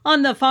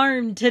On the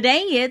farm today,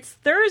 it's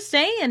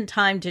Thursday and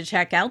time to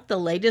check out the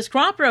latest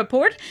crop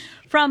report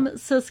from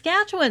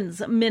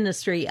Saskatchewan's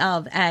Ministry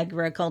of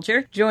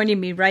Agriculture. Joining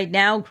me right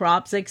now,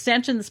 Crops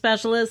Extension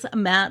Specialist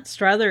Matt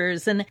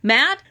Struthers. And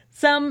Matt,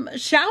 some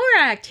shower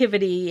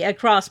activity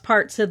across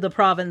parts of the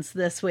province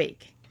this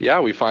week.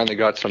 Yeah, we finally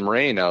got some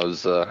rain. I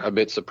was a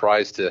bit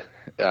surprised to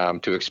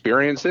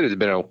experience it. It's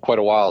been quite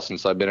a while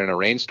since I've been in a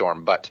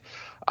rainstorm, but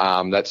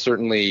that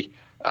certainly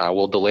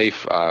will delay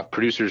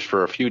producers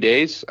for a few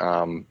days,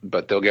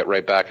 but they'll get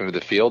right back into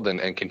the field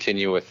and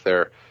continue with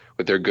their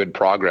good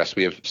progress.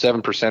 We have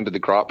 7% of the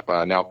crop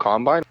now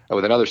combined,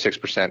 with another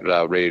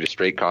 6% ready to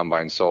straight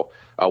combine. So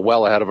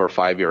well ahead of our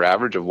 5-year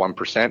average of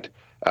 1%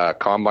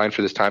 combine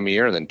for this time of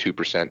year, and then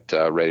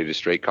 2% ready to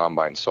straight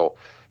combine. So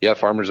yeah,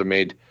 farmers have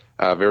made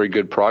very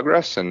good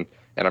progress, and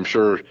I'm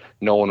sure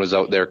no one was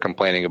out there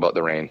complaining about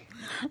the rain.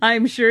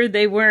 I'm sure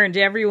they weren't.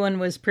 Everyone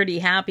was pretty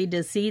happy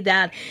to see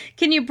that.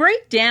 Can you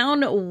break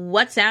down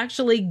what's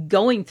actually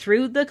going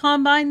through the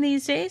combine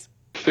these days?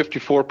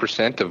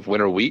 54% of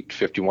winter wheat,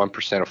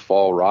 51% of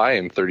fall rye,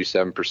 and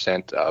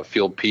 37% of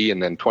field pea,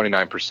 and then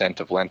 29%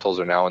 of lentils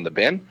are now in the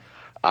bin.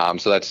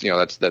 So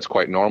that's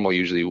quite normal.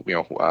 Usually,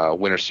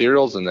 winter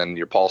cereals, and then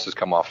your pulses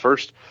come off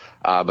first.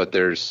 But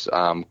there's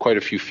quite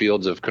a few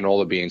fields of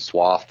canola being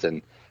swathed,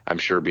 and I'm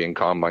sure being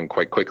combined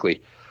quite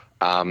quickly.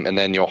 And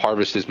then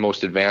harvest is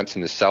most advanced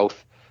in the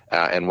south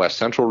and west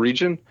central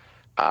region.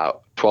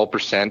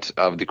 12%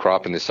 of the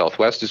crop in the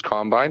southwest is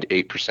combined.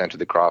 8% of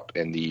the crop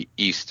in the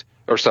east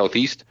or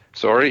southeast,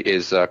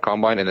 is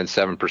combined, and then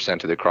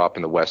 7% of the crop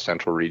in the west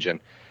central region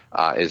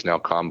is now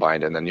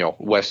combined. And then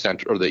west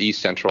central or the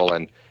east central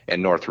and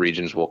north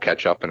regions will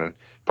catch up in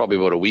probably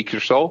about a week or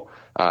so.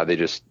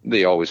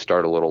 They always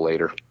start a little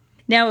later.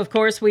 Now, of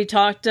course, we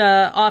talked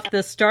off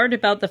the start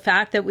about the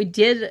fact that we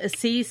did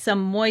see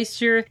some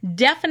moisture.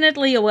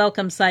 Definitely a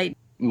welcome sight.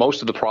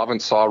 Most of the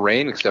province saw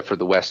rain except for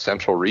the west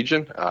central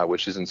region,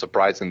 which isn't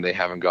surprising. They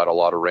haven't got a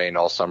lot of rain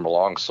all summer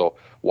long, so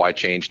why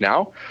change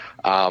now?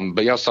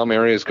 But some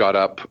areas got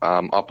up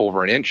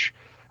over an inch,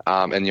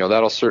 and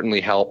that'll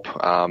certainly help.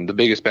 The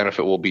biggest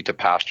benefit will be to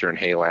pasture and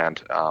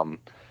hayland.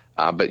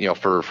 But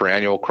for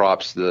annual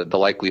crops, the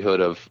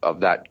likelihood of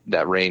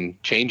that rain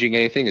changing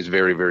anything is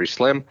very, very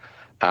slim.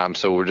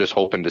 So we're just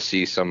hoping to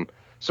see some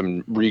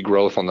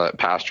regrowth on the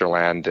pasture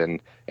land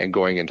and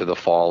going into the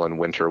fall and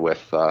winter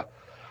with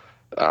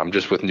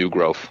new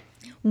growth.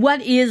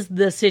 What is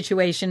the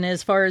situation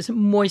as far as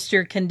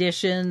moisture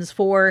conditions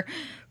for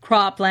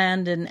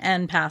cropland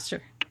and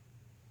pasture?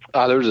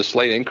 There was a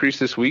slight increase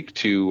this week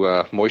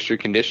to moisture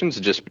conditions,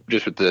 just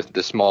with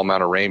the small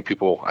amount of rain.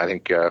 People, I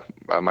think,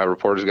 my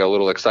reporters got a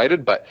little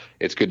excited, but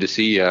it's good to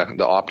see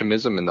the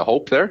optimism and the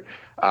hope there.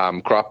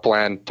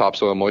 Cropland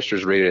topsoil moisture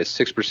is rated as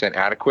 6%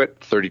 adequate,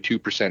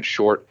 32%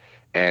 short,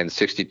 and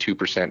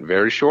 62%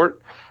 very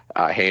short.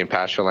 Hay and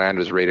pasture land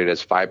was rated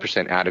as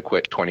 5%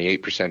 adequate,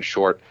 28%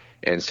 short,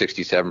 and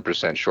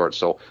 67% short.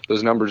 So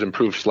those numbers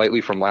improved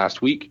slightly from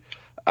last week.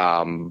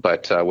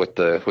 But with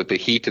the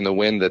heat and the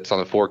wind that's on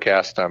the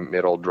forecast,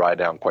 it'll dry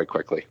down quite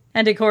quickly.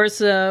 And of course,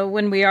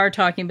 when we are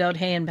talking about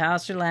hay and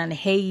pasture land,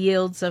 hay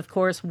yields, of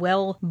course,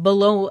 well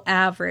below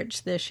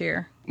average this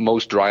year.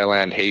 Most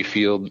dryland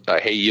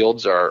hay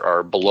yields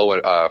are below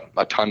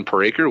a ton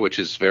per acre, which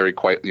is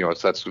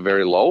that's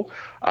very low.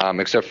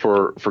 Except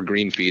for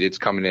green feed, it's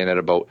coming in at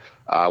about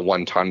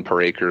 1 ton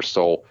per acre,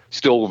 so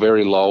still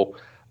very low.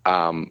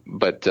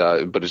 But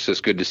it's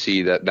just good to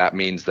see that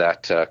means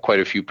that quite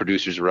a few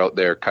producers are out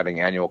there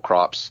cutting annual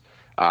crops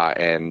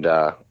and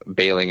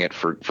baling it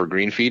for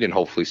green feed and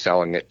hopefully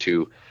selling it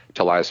to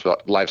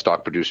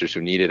livestock producers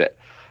who needed it.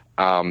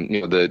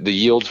 The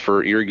yields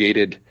for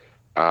irrigated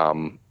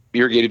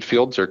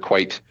fields are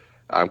quite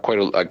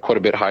a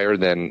bit higher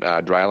than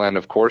dryland,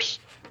 of course.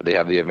 They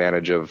have the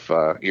advantage of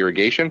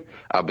irrigation,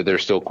 but they're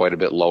still quite a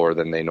bit lower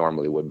than they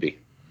normally would be.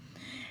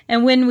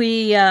 And when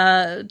we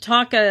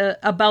talk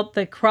about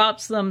the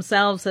crops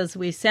themselves, as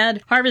we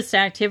said, harvest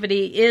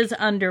activity is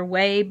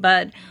underway,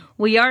 but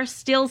we are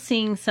still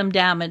seeing some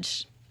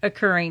damage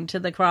occurring to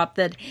the crop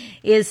that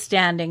is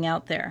standing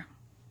out there.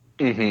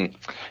 Mm-hmm.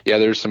 Yeah,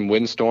 there's some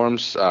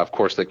windstorms, of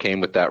course, that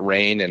came with that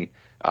rain and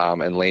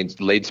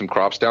laid some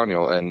crops down,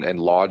 and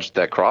lodged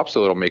that crop,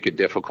 so it'll make it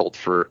difficult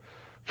for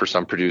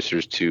some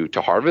producers to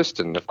harvest.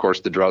 And of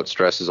course, the drought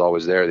stress is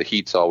always there, the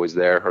heat's always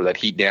there, or that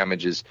heat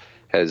damage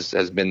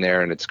has been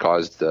there, and it's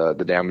caused the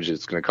damage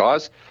it's going to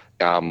cause.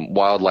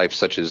 Wildlife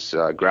such as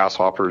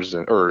grasshoppers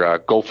or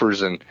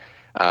gophers and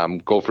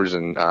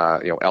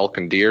elk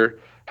and deer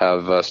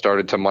have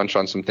started to munch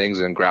on some things,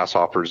 and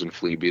grasshoppers and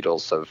flea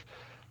beetles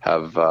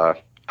have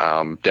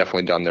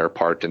definitely done their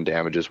part in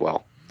damage as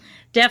well.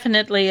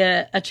 Definitely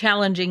a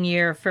challenging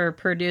year for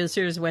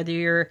producers, whether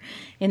you're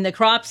in the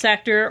crop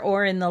sector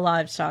or in the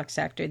livestock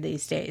sector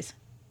these days.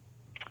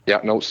 Yeah,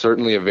 no,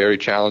 certainly a very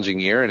challenging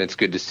year, and it's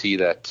good to see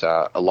that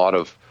a lot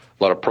of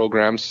lot of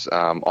programs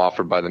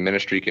offered by the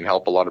ministry can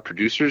help a lot of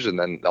producers, and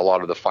then a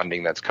lot of the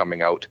funding that's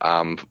coming out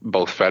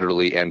both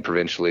federally and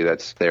provincially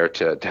that's there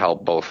to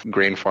help both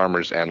grain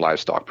farmers and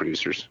livestock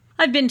producers.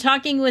 I've been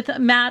talking with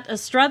Matt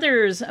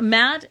Struthers.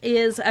 Matt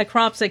is a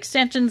crops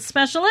extension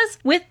specialist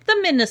with the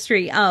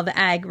Ministry of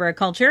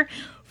Agriculture.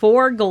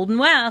 For Golden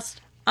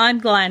West,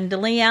 I'm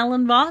Glendalee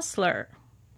Allen Vossler.